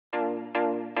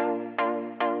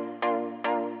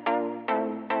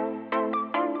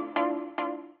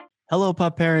Hello,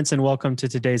 pup parents, and welcome to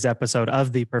today's episode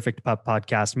of the Perfect Pup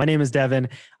Podcast. My name is Devin.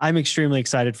 I'm extremely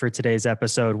excited for today's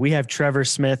episode. We have Trevor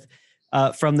Smith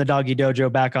from the Doggy Dojo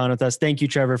back on with us. Thank you,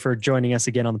 Trevor, for joining us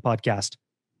again on the podcast.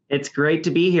 It's great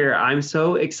to be here. I'm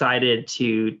so excited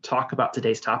to talk about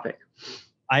today's topic.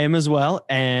 I am as well,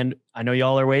 and I know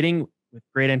y'all are waiting with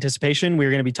great anticipation.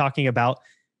 We're going to be talking about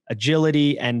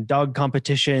agility and dog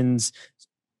competitions,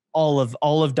 all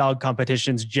of dog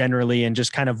competitions generally, and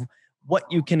just kind of what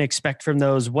you can expect from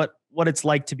those, what it's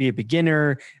like to be a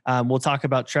beginner. We'll talk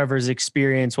about Trevor's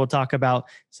experience. We'll talk about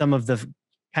some of the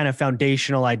kind of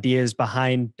foundational ideas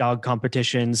behind dog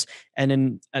competitions. And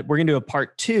then we're going to do a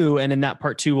part two. And in that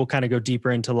part two, we'll kind of go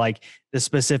deeper into like the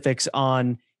specifics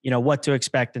on, what to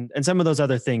expect and some of those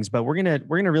other things. But we're going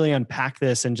to really unpack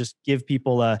this and just give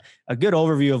people a good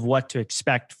overview of what to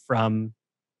expect from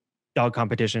dog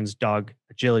competitions, dog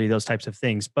agility, those types of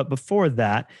things. But before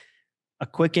that, a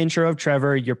quick intro of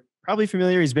Trevor. You're probably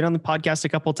familiar. He's been on the podcast a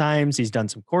couple of times. He's done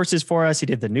some courses for us. He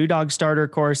did the new dog starter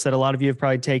course that a lot of you have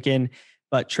probably taken.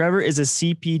 But Trevor is a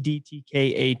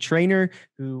CPDT-KA trainer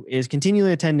who is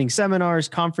continually attending seminars,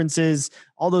 conferences,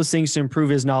 all those things to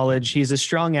improve his knowledge. He's a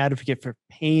strong advocate for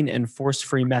pain and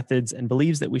force-free methods and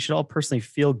believes that we should all personally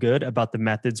feel good about the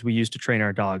methods we use to train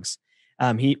our dogs.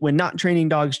 When not training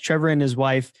dogs, Trevor and his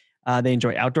wife, they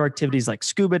enjoy outdoor activities like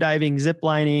scuba diving, zip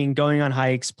lining, going on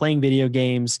hikes, playing video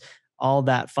games, all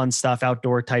that fun stuff,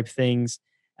 outdoor type things.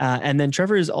 And then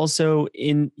Trevor is also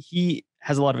he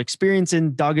has a lot of experience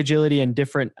in dog agility and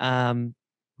different dog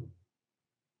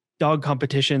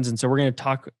competitions. And so we're going to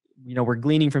talk, we're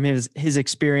gleaning from his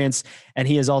experience. And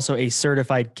he is also a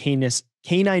certified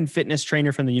canine fitness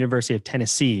trainer from the University of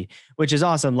Tennessee, which is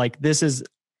awesome. Like, this is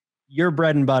your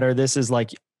bread and butter. This is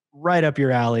like right up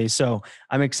your alley. So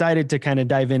I'm excited to kind of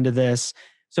dive into this.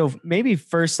 So maybe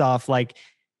first off, like,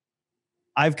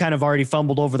 I've kind of already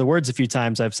fumbled over the words a few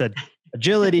times. I've said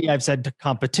agility, I've said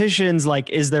competitions. Like,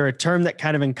 is there a term that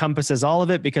kind of encompasses all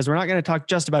of it? Because we're not going to talk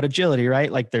just about agility,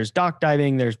 right? Like, there's dock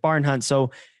diving, there's barn hunt.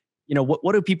 So,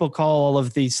 what do people call all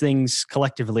of these things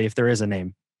collectively, if there is a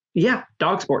name? Yeah,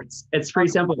 dog sports. It's pretty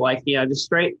simple. Like, just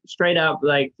straight up,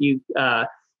 like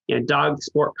dog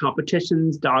sport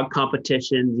competitions, dog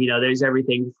competitions. There's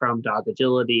everything from dog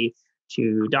agility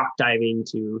to dock diving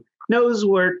to nose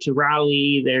work to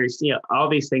rally. There's all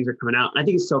these things are coming out. I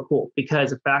think it's so cool because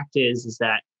the fact is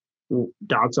that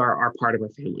dogs are part of our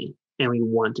family and we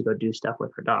want to go do stuff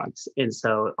with our dogs. And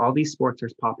so all these sports are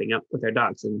popping up with our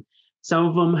dogs, and some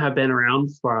of them have been around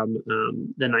from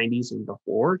the 90s and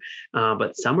before,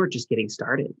 but some are just getting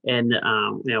started. And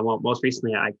most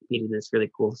recently I competed in this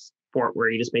really cool sport where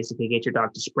you just basically get your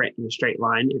dog to sprint in a straight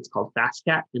line. It's called Fast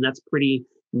Cat, and that's pretty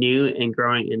new and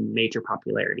growing in major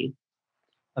popularity.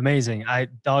 Amazing.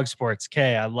 Dog sports.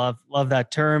 Okay. I love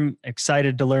that term.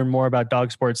 Excited to learn more about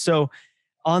dog sports. So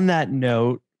on that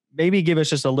note, maybe give us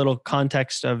just a little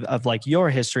context of like your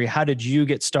history. How did you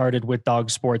get started with dog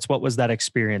sports? What was that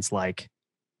experience like?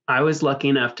 I was lucky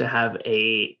enough to have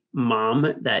a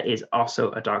mom that is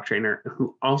also a dog trainer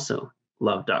who also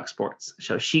loved dog sports.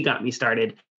 So she got me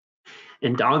started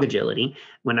in dog agility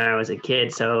when I was a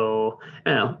kid. So,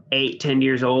 8-10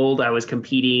 years old, I was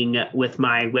competing with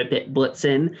my Whippet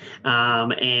Blitzen,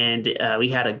 and we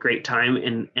had a great time.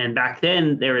 And back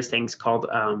then, there was things called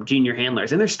junior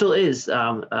handlers, and there still is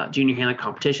junior handler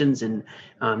competitions and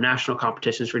national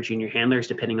competitions for junior handlers,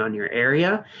 depending on your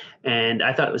area. And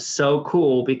I thought it was so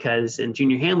cool because in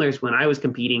junior handlers, when I was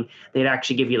competing, they'd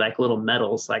actually give you like little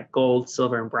medals, like gold,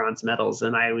 silver, and bronze medals.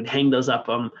 And I would hang those up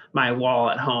on my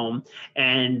wall at home.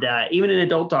 And even in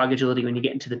adult dog agility, when you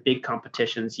get into the big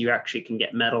competitions, you actually can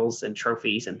get medals and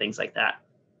trophies and things like that.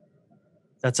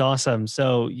 That's awesome.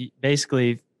 So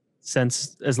basically,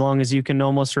 since as long as you can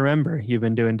almost remember, you've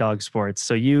been doing dog sports.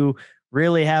 So you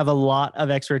really have a lot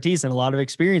of expertise and a lot of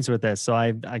experience with this. So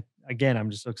I'm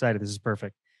just so excited. This is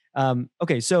perfect.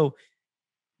 Okay. So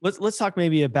let's talk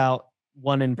maybe about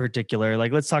one in particular.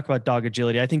 Like, let's talk about dog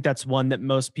agility. I think that's one that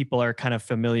most people are kind of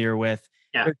familiar with.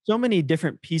 Yeah. There's so many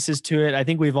different pieces to it. I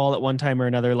think we've all at one time or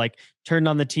another, like, turned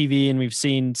on the TV and we've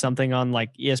seen something on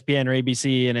like ESPN or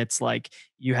ABC, and it's like,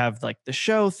 you have like the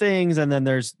show things. And then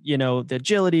there's, the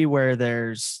agility where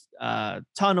there's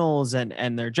tunnels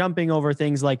and they're jumping over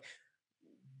things. Like,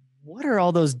 what are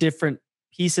all those different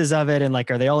pieces of it? And like,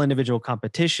 are they all individual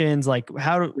competitions? Like,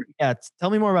 tell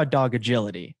me more about dog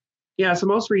agility. Yeah. So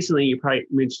most recently, you probably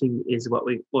mentioned is what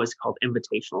was called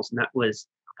invitationals, and that was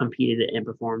competed and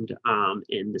performed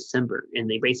in December. And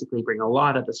they basically bring a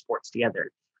lot of the sports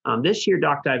together. This year,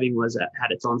 dock diving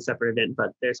had its own separate event,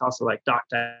 but there's also like dock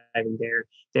diving there.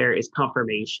 There is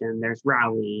confirmation. There's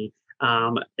rally.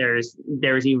 There's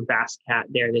even Fast Cat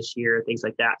there this year, things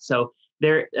like that. So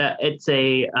it's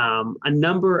a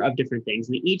number of different things,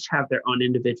 and they each have their own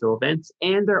individual events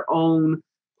and their own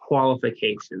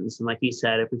qualifications. And like you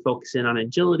said, if we focus in on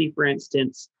agility, for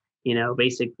instance,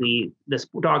 basically the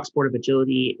dog sport of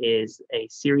agility is a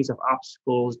series of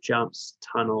obstacles, jumps,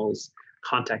 tunnels,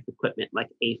 contact equipment like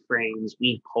A-frames,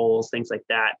 weed poles, things like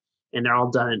that. And they're all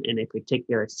done in a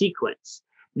particular sequence.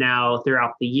 Now,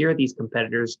 throughout the year, these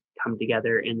competitors come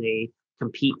together and they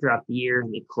compete throughout the year,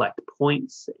 and they collect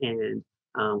points and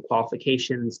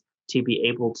qualifications to be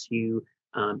able to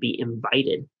be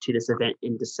invited to this event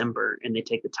in December. And they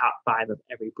take the top 5 of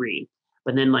every breed.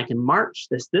 But then, like in March,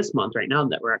 this month, right now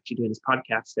that we're actually doing this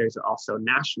podcast, there's also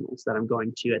nationals that I'm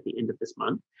going to at the end of this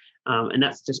month. And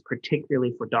that's just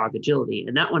particularly for dog agility.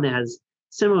 And that one has,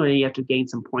 similarly, you have to gain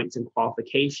some points and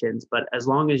qualifications. But as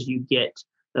long as you get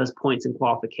those points and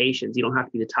qualifications, you don't have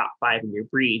to be the top 5 in your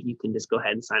breed. You can just go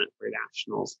ahead and sign up for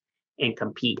nationals and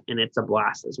compete. And it's a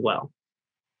blast as well.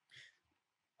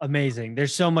 Amazing.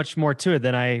 There's so much more to it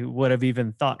than I would have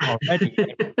even thought already.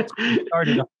 We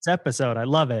started on this episode. I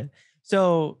love it.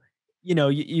 So,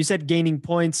 you said gaining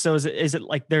points. So is it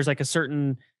like there's like a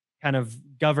certain kind of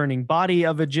governing body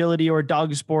of agility or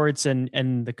dog sports, and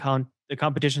the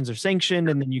competitions are sanctioned,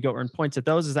 and then you go earn points at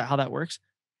those? Is that how that works?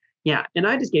 Yeah. And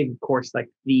I just gave, of course, like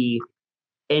the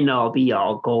end all be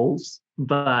all goals.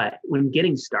 But when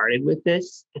getting started with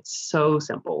this, it's so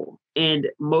simple. And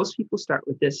most people start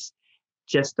with this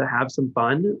just to have some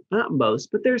fun. Not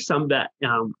most, but there's some that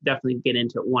definitely get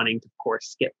into it wanting to, of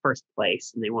course, get first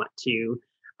place, and they want to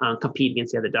compete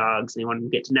against the other dogs, and they want to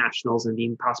get to nationals and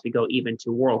even possibly go even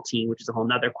to world team, which is a whole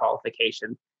nother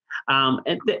qualification.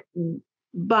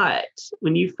 But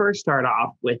when you first start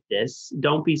off with this,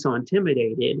 don't be so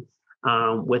intimidated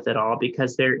with it all,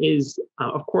 because there is,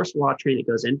 of course, a lot of training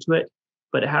that goes into it,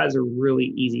 but it has a really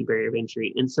easy barrier of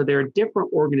entry. And so there are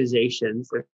different organizations.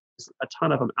 There's a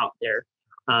ton of them out there.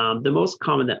 The most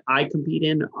common that I compete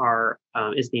in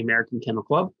is the American Kennel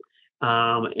Club.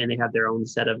 And they have their own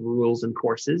set of rules and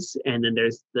courses. And then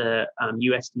there's the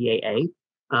USDAA.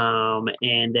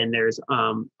 And then there's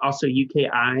also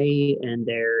UKI, and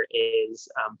there is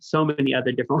so many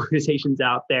other different organizations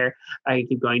out there. I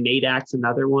keep going. NADAC's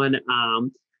another one.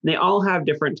 They all have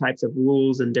different types of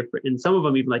rules, and some of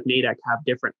them, even like NADAC, have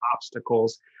different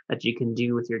obstacles that you can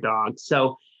do with your dog.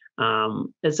 So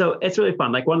it's really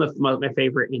fun. Like one of my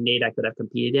favorite in NADAC that I've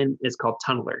competed in is called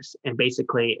tunnelers. And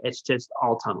basically it's just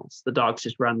all tunnels. The dogs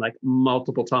just run like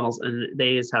multiple tunnels, and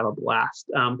they just have a blast.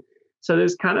 So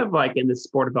there's kind of like in the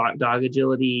sport of dog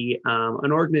agility,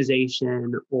 an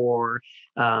organization or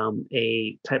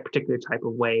a particular type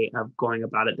of way of going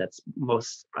about it that's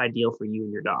most ideal for you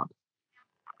and your dog.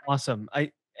 Awesome.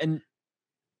 I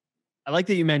like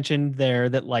that you mentioned there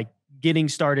that like getting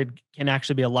started can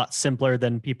actually be a lot simpler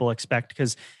than people expect.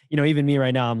 Because, even me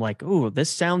right now, I'm like, oh, this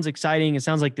sounds exciting. It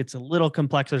sounds like it's a little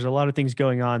complex. There's a lot of things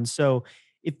going on. So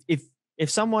if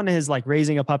someone is like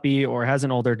raising a puppy or has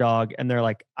an older dog, and they're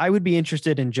like, I would be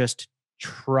interested in just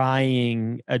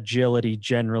trying agility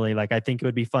generally. Like, I think it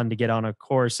would be fun to get on a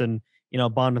course and,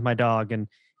 bond with my dog and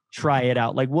try it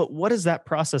out. Like, what does that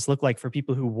process look like for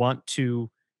people who want to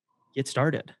get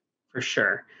started? For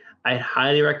sure. I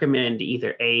highly recommend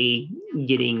either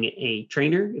getting a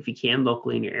trainer if you can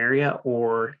locally in your area,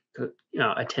 or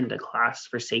attend a class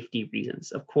for safety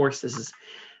reasons. Of course, this is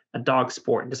a dog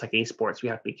sport, and just like any sports, we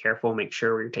have to be careful, make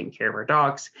sure we're taking care of our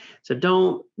dogs. So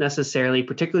don't necessarily,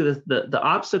 particularly the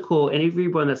obstacle, and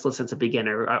everyone that's listening to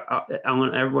beginner, I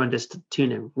want everyone just to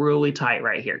tune in really tight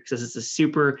right here, because this is a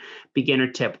super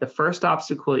beginner tip. The first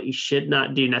obstacle that you should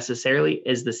not do necessarily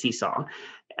is the seesaw.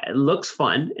 It looks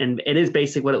fun, and it is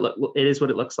basically it is what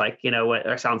it looks like, what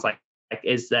or sounds like.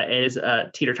 Is that it is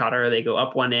a teeter-totter. They go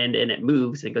up one end and it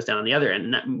moves and it goes down on the other end.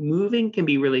 And that moving can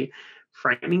be really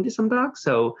frightening to some dogs.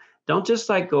 So don't just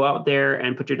like go out there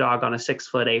and put your dog on a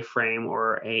 6-foot A-frame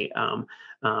or a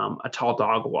tall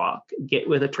dog walk. Get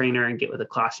with a trainer and get with a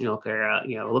class in your local area.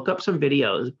 Look up some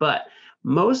videos. But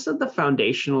most of the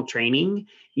foundational training,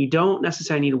 you don't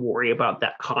necessarily need to worry about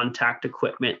that contact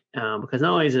equipment, because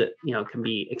not only is it can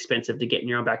be expensive to get in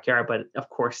your own backyard, but of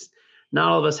course not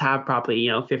all of us have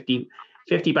probably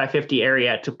 50 by 50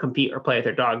 area to compete or play with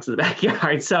their dogs in the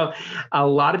backyard. So a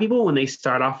lot of people, when they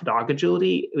start off dog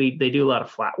agility, they do a lot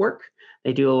of flat work.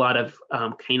 They do a lot of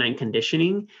canine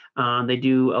conditioning. They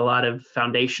do a lot of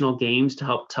foundational games to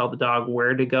help tell the dog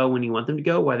where to go when you want them to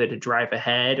go, whether to drive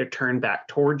ahead or turn back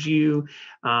towards you.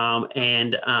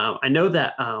 And I know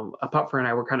that Apopfer and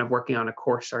I were kind of working on a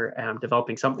course or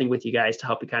developing something with you guys to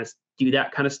help you kind of do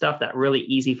that kind of stuff, that really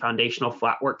easy foundational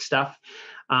flat work stuff.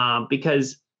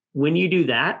 Because when you do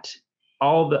that,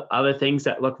 all the other things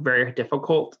that look very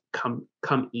difficult come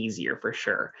easier for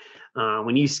sure.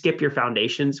 When you skip your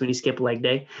foundations, when you skip leg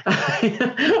day,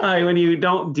 when you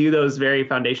don't do those very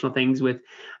foundational things with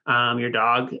your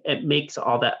dog, it makes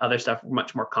all that other stuff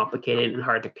much more complicated and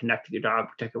hard to connect with your dog,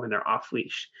 particularly when they're off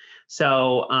leash.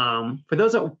 So for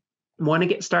those that want to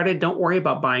get started, don't worry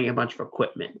about buying a bunch of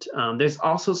equipment. There's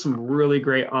also some really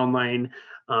great online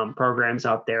programs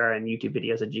out there and YouTube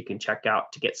videos that you can check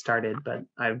out to get started. But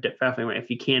I definitely, if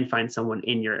you can find someone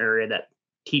in your area that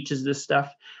teaches this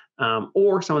stuff,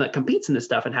 or someone that competes in this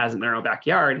stuff and has it in their own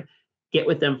backyard, get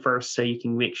with them first so you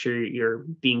can make sure you're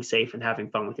being safe and having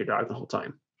fun with your dog the whole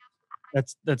time.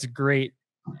 That's great.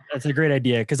 That's a great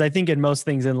idea. Cause I think in most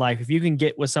things in life, if you can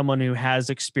get with someone who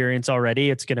has experience already,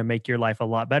 it's going to make your life a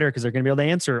lot better because they're going to be able to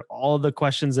answer all of the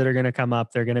questions that are going to come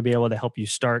up. They're going to be able to help you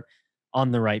start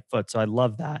on the right foot. So I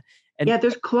love that. And yeah,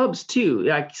 there's clubs too.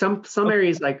 Like some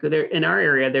areas, like there in our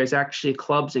area, there's actually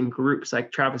clubs and groups.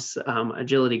 Like Travis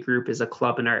Agility Group is a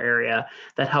club in our area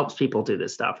that helps people do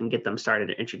this stuff and get them started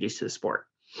and introduced to the sport.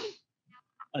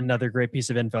 Another great piece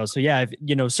of info. So yeah,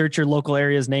 if, search your local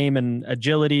area's name and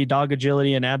agility, dog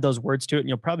agility, and add those words to it, and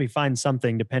you'll probably find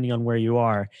something depending on where you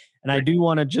are. And I do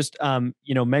want to just,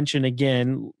 mention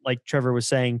again, like Trevor was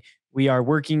saying,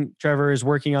 Trevor is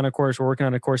working on a course. We're working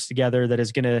on a course together that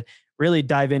is going to really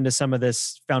dive into some of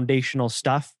this foundational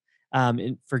stuff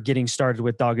for getting started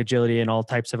with dog agility and all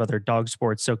types of other dog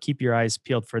sports. So keep your eyes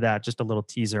peeled for that. Just a little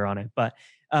teaser on it. But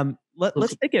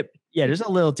let's take it. Yeah, just a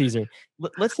little teaser.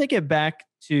 Let's take it back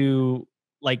to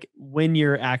like when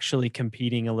you're actually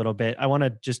competing a little bit. I want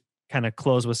to just kind of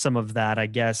close with some of that, I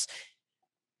guess.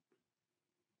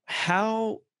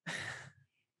 Because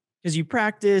you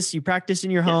practice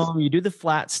in your home, you do the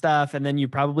flat stuff, and then you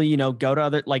probably,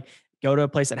 go to a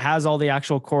place that has all the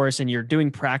actual course and you're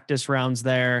doing practice rounds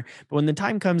there. But when the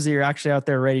time comes that you're actually out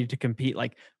there ready to compete,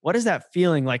 like, what is that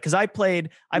feeling like? Because I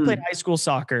played high school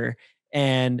soccer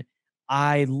and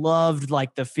I loved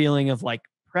like the feeling of like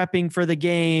prepping for the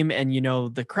game and,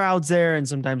 the crowd's there and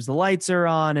sometimes the lights are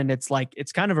on and it's like,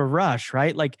 it's kind of a rush,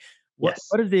 right? Like what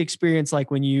is the experience like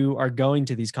when you are going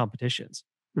to these competitions?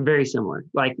 Very similar.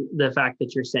 Like the fact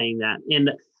that you're saying that.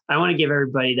 And I want to give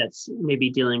everybody that's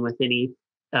maybe dealing with any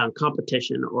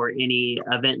competition or any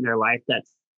event in their life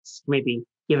that's maybe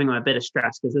giving them a bit of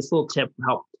stress, because this little tip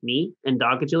helped me in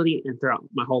dog agility and throughout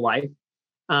my whole life.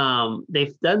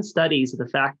 They've done studies. The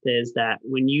fact is that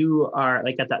when you are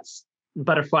like at that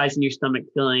butterflies in your stomach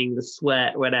feeling, the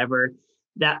sweat, whatever,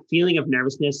 that feeling of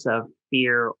nervousness, of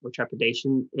fear or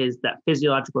trepidation, is that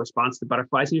physiological response to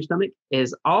butterflies in your stomach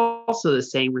is also the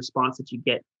same response that you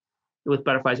get with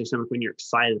butterflies in your stomach when you're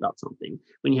excited about something,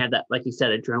 when you have that, like you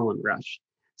said, adrenaline rush.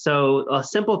 So a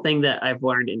simple thing that I've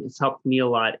learned, and it's helped me a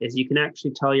lot, is you can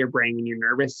actually tell your brain when you're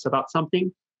nervous about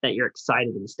something that you're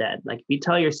excited instead. Like if you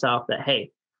tell yourself that,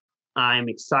 hey, I'm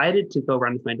excited to go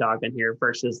run with my dog in here,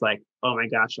 versus like, oh my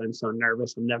gosh, I'm so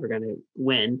nervous, I'm never going to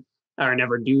win or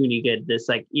never do any good. This,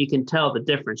 like, you can tell the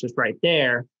difference just right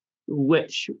there,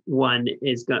 which kind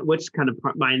of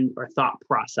mind or thought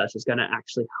process is going to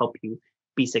actually help you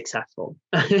be successful.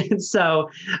 and so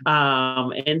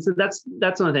that's one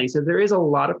of the things. So there is a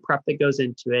lot of prep that goes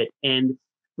into it, and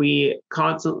we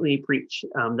constantly preach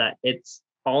that it's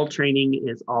all training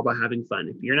is all about having fun.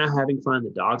 If you're not having fun, the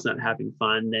dog's not having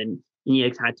fun, then you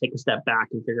need to kind of take a step back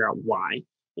and figure out why.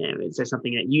 And is there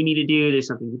something that you need to do? There's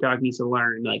something your dog needs to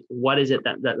learn. Like, what is it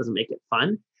that doesn't make it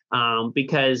fun?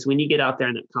 Because when you get out there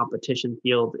in that competition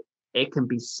field, it can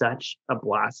be such a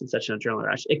blast and such an adrenaline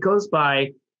rush. It goes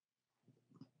by,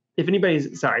 if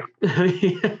anybody's, sorry,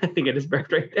 I think I just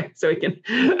burped right there. So we can,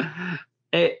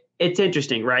 it's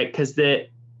interesting, right? Because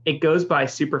it goes by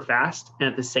super fast, and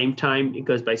at the same time, it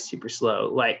goes by super slow.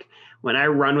 Like when I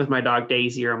run with my dog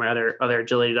Daisy or my other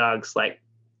agility dogs, like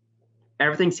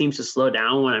everything seems to slow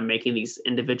down when I'm making these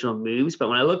individual moves. But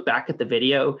when I look back at the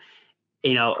video,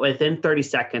 within 30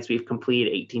 seconds, we've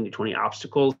completed 18 to 20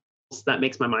 obstacles. That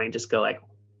makes my mind just go like,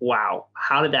 wow,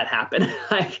 how did that happen?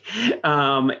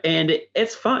 And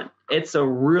it's fun. It's a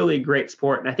really great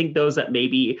sport. And I think those that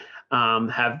maybe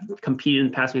have competed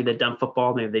in the past, maybe they've done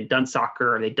football, maybe they've done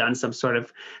soccer, or they've done some sort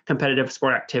of competitive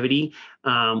sport activity,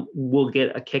 will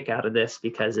get a kick out of this,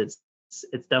 because it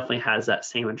definitely has that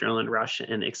same adrenaline rush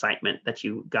and excitement that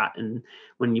you got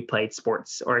when you played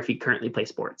sports, or if you currently play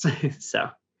sports. So.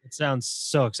 It sounds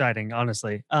so exciting,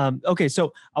 honestly. Okay,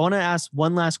 so I want to ask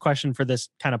one last question for this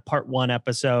kind of part one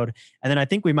episode, and then I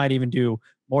think we might even do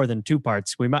more than two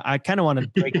parts. I kind of want to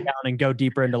break down and go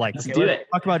deeper into let's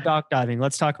talk about dock diving.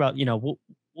 Let's talk about, we'll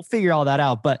figure all that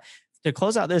out. But to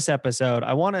close out this episode,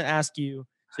 I want to ask you,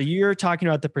 So you're talking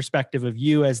about the perspective of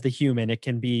you as the human. It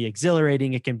can be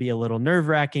exhilarating. It can be a little nerve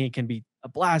wracking. It can be a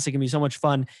blast. It can be so much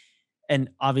fun. And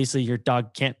obviously your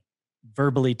dog can't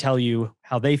verbally tell you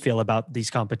how they feel about these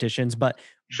competitions, but what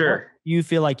Sure. do you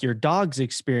feel like your dog's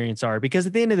experience are? Because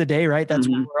at the end of the day, right,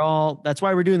 Mhm. that's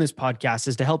why we're doing this podcast,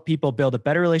 is to help people build a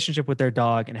better relationship with their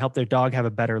dog and help their dog have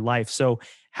a better life. So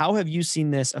how have you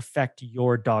seen this affect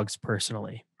your dogs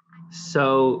personally?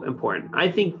 So important.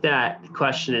 I think that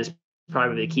question is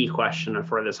probably the key question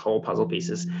for this whole puzzle piece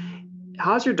is,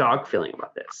 how's your dog feeling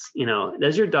about this?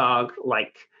 Does your dog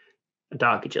like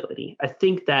dog agility? I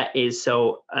think that is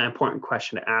so an important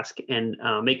question to ask, and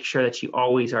make sure that you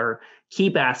always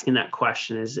keep asking that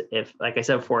question. Is, if, like I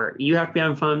said before, you have to be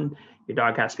having fun, your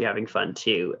dog has to be having fun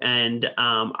too. And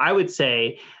I would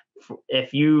say,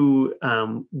 if you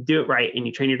do it right and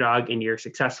you train your dog and you're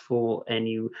successful and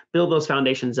you build those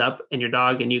foundations up and your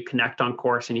dog and you connect on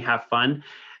course and you have fun,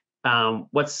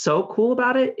 what's so cool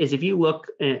about it is, if you look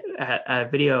at a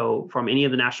video from any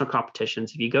of the national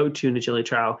competitions, if you go to an agility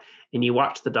trial and you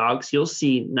watch the dogs, you'll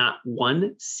see not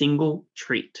one single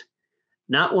treat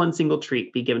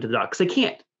be given to the dog, because they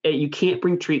can't. You can't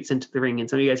bring treats into the ring. And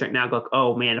some of you guys right now go,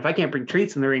 oh man, if I can't bring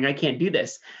treats in the ring, I can't do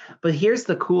this. But here's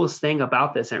the coolest thing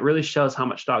about this, and it really shows how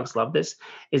much dogs love this,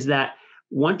 is that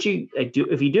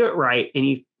if you do it right and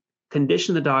you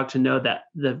condition the dog to know that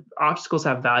the obstacles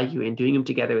have value and doing them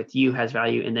together with you has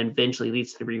value, and then eventually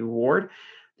leads to the reward,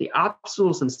 the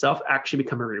obstacles themselves actually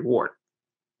become a reward.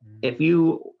 If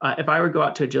I were to go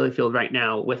out to agility field right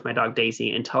now with my dog Daisy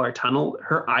and tell her tunnel,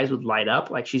 her eyes would light up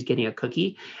like she's getting a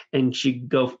cookie, and she'd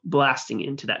go blasting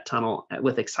into that tunnel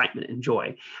with excitement and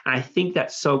joy. And I think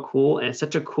that's so cool, and it's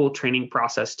such a cool training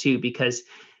process too, because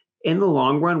in the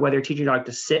long run, whether you're teaching your dog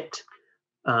to sit,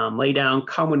 lay down,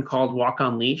 come when called, walk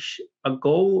on leash, a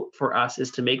goal for us is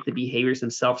to make the behaviors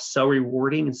themselves so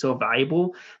rewarding and so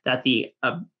valuable that the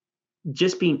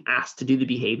just being asked to do the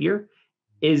behavior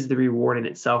is the reward in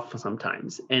itself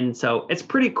sometimes. And so it's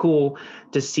pretty cool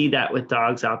to see that with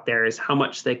dogs out there, is how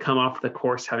much they come off the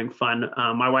course having fun.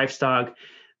 My wife's dog,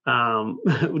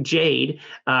 Jade,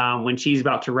 when she's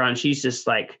about to run, she's just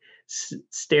like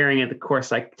staring at the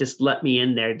course, like, just let me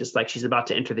in there, just like she's about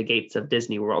to enter the gates of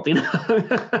Disney World.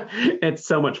 It's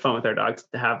so much fun with our dogs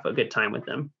to have a good time with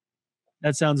them.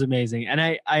 That sounds amazing. And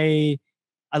I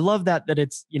love that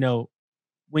it's,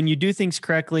 when you do things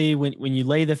correctly, when you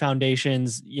lay the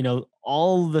foundations,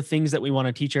 all the things that we want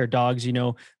to teach our dogs,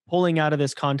 pulling out of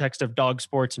this context of dog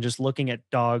sports and just looking at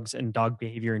dogs and dog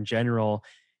behavior in general,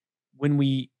 when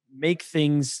we make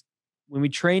things, when we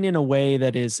train in a way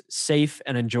that is safe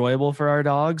and enjoyable for our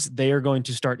dogs, they are going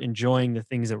to start enjoying the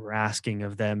things that we're asking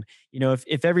of them.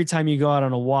 If every time you go out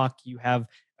on a walk, you have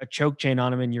a choke chain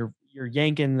on them and you're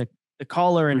yanking the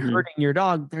collar and Mhm. hurting your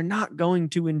dog, they're not going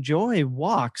to enjoy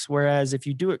walks. Whereas if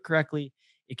you do it correctly,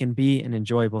 it can be an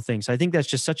enjoyable thing. So I think that's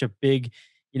just such a big,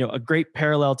 a great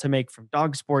parallel to make from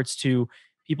dog sports to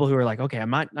people who are like, okay, I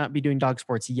might not be doing dog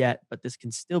sports yet, but this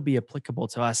can still be applicable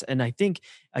to us. And I think,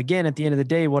 again, at the end of the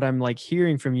day, what I'm like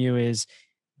hearing from you is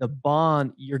the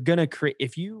bond you're going to create.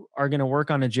 If you are going to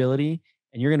work on agility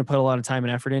and you're going to put a lot of time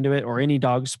and effort into it, or any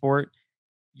dog sport,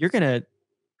 you're going to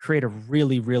create a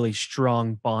really, really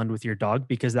strong bond with your dog,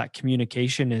 because that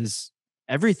communication is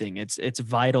everything. It's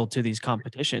vital to these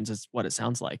competitions, is what it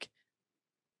sounds like.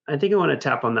 I think I want to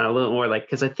tap on that a little more, like,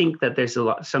 because I think that there's some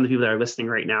of the people that are listening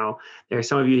right now. There are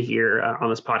some of you here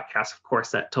on this podcast, of course,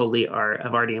 that totally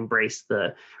have already embraced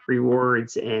the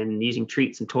rewards and using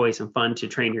treats and toys and fun to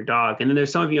train your dog. And then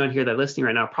there's some of you on here that are listening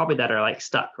right now, probably, that are like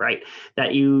stuck, right?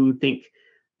 That you think,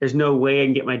 there's no way I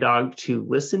can get my dog to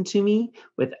listen to me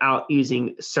without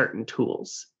using certain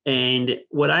tools. And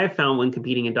what I have found when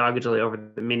competing in dog agility over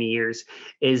the many years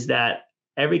is that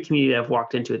every community that I've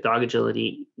walked into with dog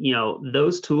agility,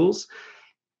 those tools,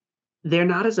 they're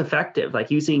not as effective, like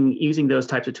using those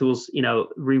types of tools,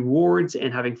 rewards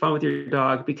and having fun with your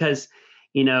dog. Because,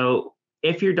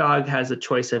 if your dog has a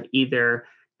choice of either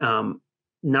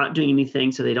not doing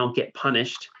anything so they don't get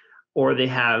punished, or they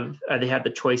have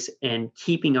the choice in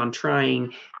keeping on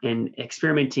trying and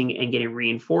experimenting and getting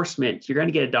reinforcement, you're going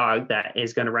to get a dog that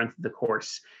is going to run through the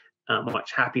course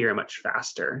much happier and much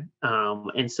faster.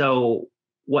 And so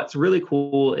what's really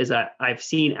cool is that I've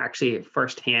seen actually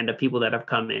firsthand of people that have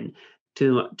come in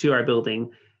to our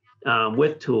building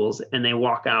with tools, and they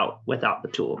walk out without the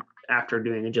tool after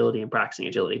doing agility and practicing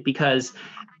agility, because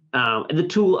the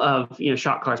tool of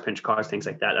shot collars, pinch collars, things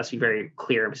like that. Let's be very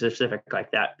clear and specific like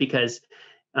that, because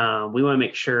we want to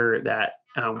make sure that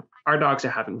our dogs are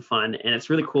having fun, and it's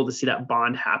really cool to see that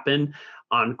bond happen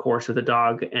on course with the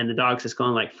dog, and the dog's just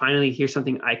going like, finally, here's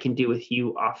something I can do with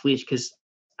you off leash, because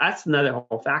that's another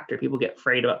whole factor. People get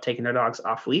afraid about taking their dogs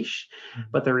off leash,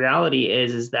 but the reality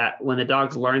is that when the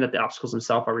dogs learn that the obstacles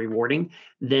themselves are rewarding,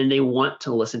 then they want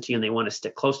to listen to you and they want to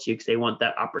stick close to you because they want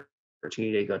that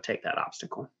opportunity to go take that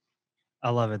obstacle. I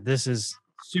love it. This is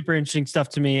super interesting stuff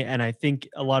to me. And I think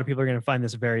a lot of people are going to find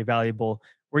this very valuable.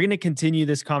 We're going to continue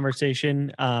this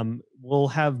conversation. We'll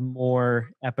have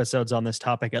more episodes on this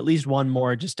topic, at least one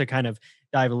more, just to kind of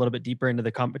dive a little bit deeper into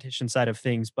the competition side of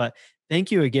things. But thank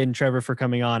you again, Trevor, for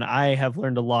coming on. I have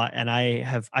learned a lot, and I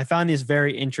found this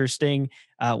very interesting.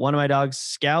 One of my dogs,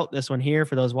 Scout, this one here,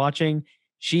 for those watching,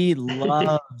 she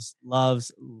loves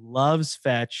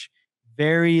fetch.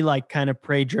 Very like kind of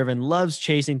prey driven, loves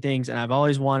chasing things. And I've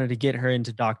always wanted to get her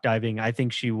into dock diving. I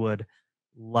think she would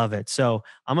love it. So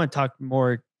I'm going to talk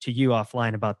more to you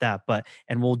offline about that,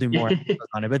 and we'll do more episodes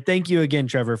on it. But thank you again,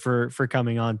 Trevor, for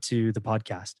coming on to the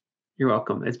podcast. You're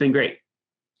welcome. It's been great.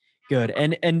 Good.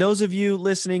 And those of you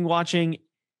listening, watching,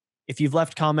 if you've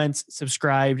left comments,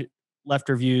 subscribed, left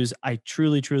reviews, I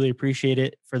truly, truly appreciate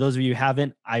it. For those of you who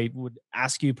haven't, I would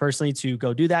ask you personally to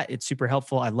go do that. It's super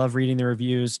helpful. I love reading the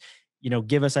reviews.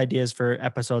 Give us ideas for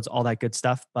episodes, all that good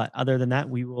stuff. But other than that,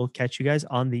 we will catch you guys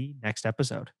on the next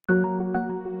episode.